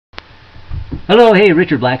Hello, hey,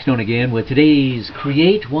 Richard Blackstone again with today's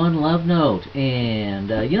Create One Love Note. And,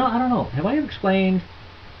 I don't know, have I ever explained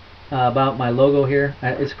about my logo here?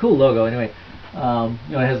 It's a cool logo anyway. It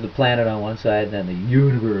has the planet on one side and then the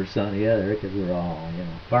universe on the other, because we're all,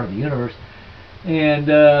 part of the universe.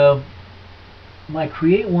 And my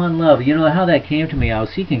Create One Love, how that came to me, I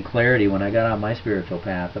was seeking clarity when I got on my spiritual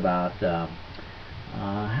path about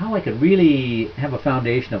how I could really have a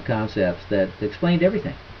foundation of concepts that explained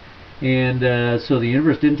everything. And so the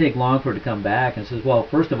universe didn't take long for it to come back and says, well,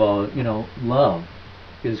 first of all, love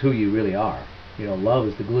is who you really are. Love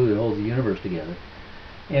is the glue that holds the universe together.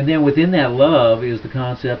 And then within that love is the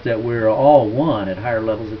concept that we're all one at higher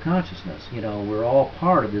levels of consciousness. We're all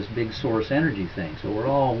part of this big source energy thing. So we're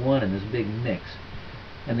all one in this big mix.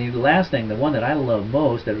 And the last thing, the one that I love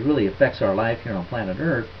most that really affects our life here on planet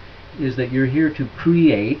Earth, is that you're here to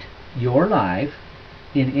create your life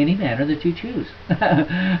in any manner that you choose.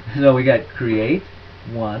 So we got Create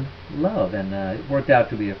One Love, and it worked out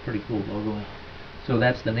to be a pretty cool logo. So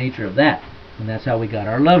that's the nature of that, and that's how we got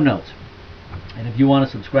our love notes. And if you want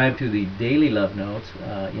to subscribe to the daily love notes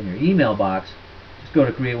in your email box, just go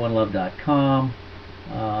to createonelove.com.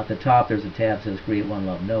 At the top there's a tab that says Create One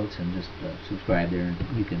Love Notes, and just subscribe there, and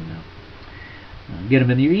you can get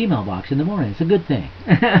them in your email box in the morning. It's a good thing.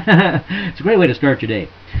 It's a great way to start your day.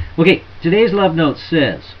 Okay, today's love note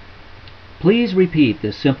says, please repeat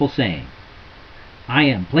this simple saying: I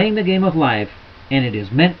am playing the game of life, and it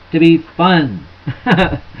is meant to be fun.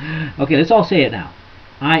 Okay, let's all say it now.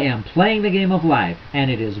 I am playing the game of life,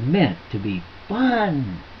 and it is meant to be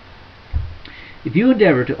fun. If you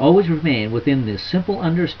endeavor to always remain within this simple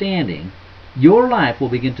understanding, your life will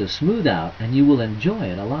begin to smooth out, and you will enjoy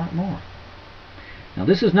it a lot more. Now,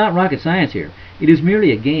 this is not rocket science here. It is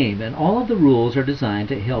merely a game, and all of the rules are designed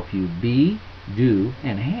to help you be, do,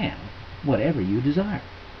 and have whatever you desire.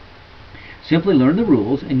 Simply learn the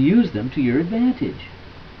rules and use them to your advantage.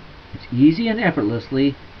 It's easy and effortless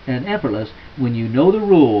when you know the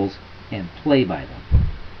rules and play by them.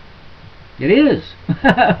 It is.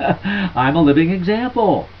 I'm a living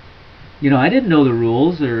example. I didn't know the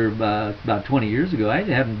rules about 20 years ago. I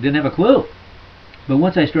didn't have a clue. But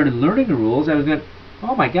once I started learning the rules, I was going,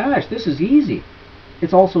 oh my gosh, this is easy.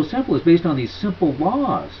 It's all so simple. It's based on these simple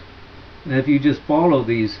laws. And if you just follow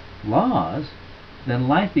these laws, then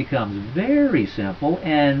life becomes very simple,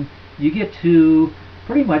 and you get to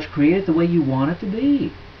pretty much create it the way you want it to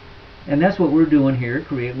be. And that's what we're doing here at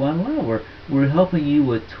Create One Love. We're helping you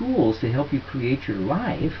with tools to help you create your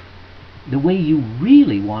life the way you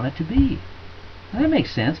really want it to be. Now, that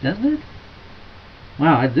makes sense, doesn't it?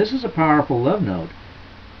 Wow, this is a powerful love note.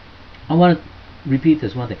 I want to repeat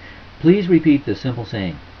this one thing. Please repeat this simple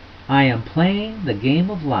saying: I am playing the game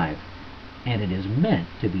of life, and it is meant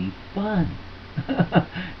to be fun.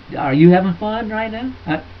 Are you having fun right now?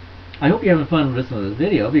 I hope you're having fun listening to this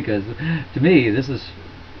video, because to me, it's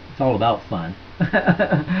all about fun.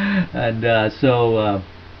 And so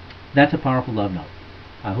that's a powerful love note.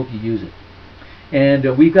 I hope you use it.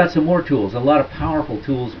 And we've got some more tools, a lot of powerful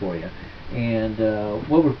tools for you. And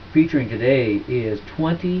what we're featuring today is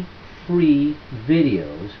 20 free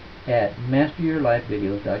videos at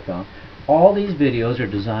masteryourlifevideos.com. All these videos are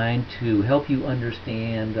designed to help you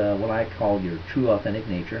understand what I call your true authentic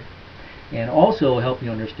nature, and also help you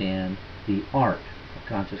understand the art of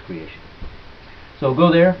conscious creation. So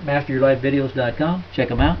go there, masteryourlifevideos.com, check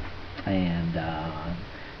them out, and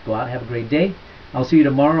go out and have a great day. I'll see you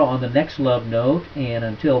tomorrow on the next love note, and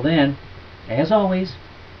until then, as always,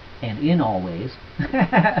 and in always,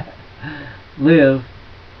 live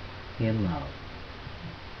in love.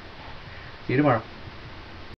 See you tomorrow.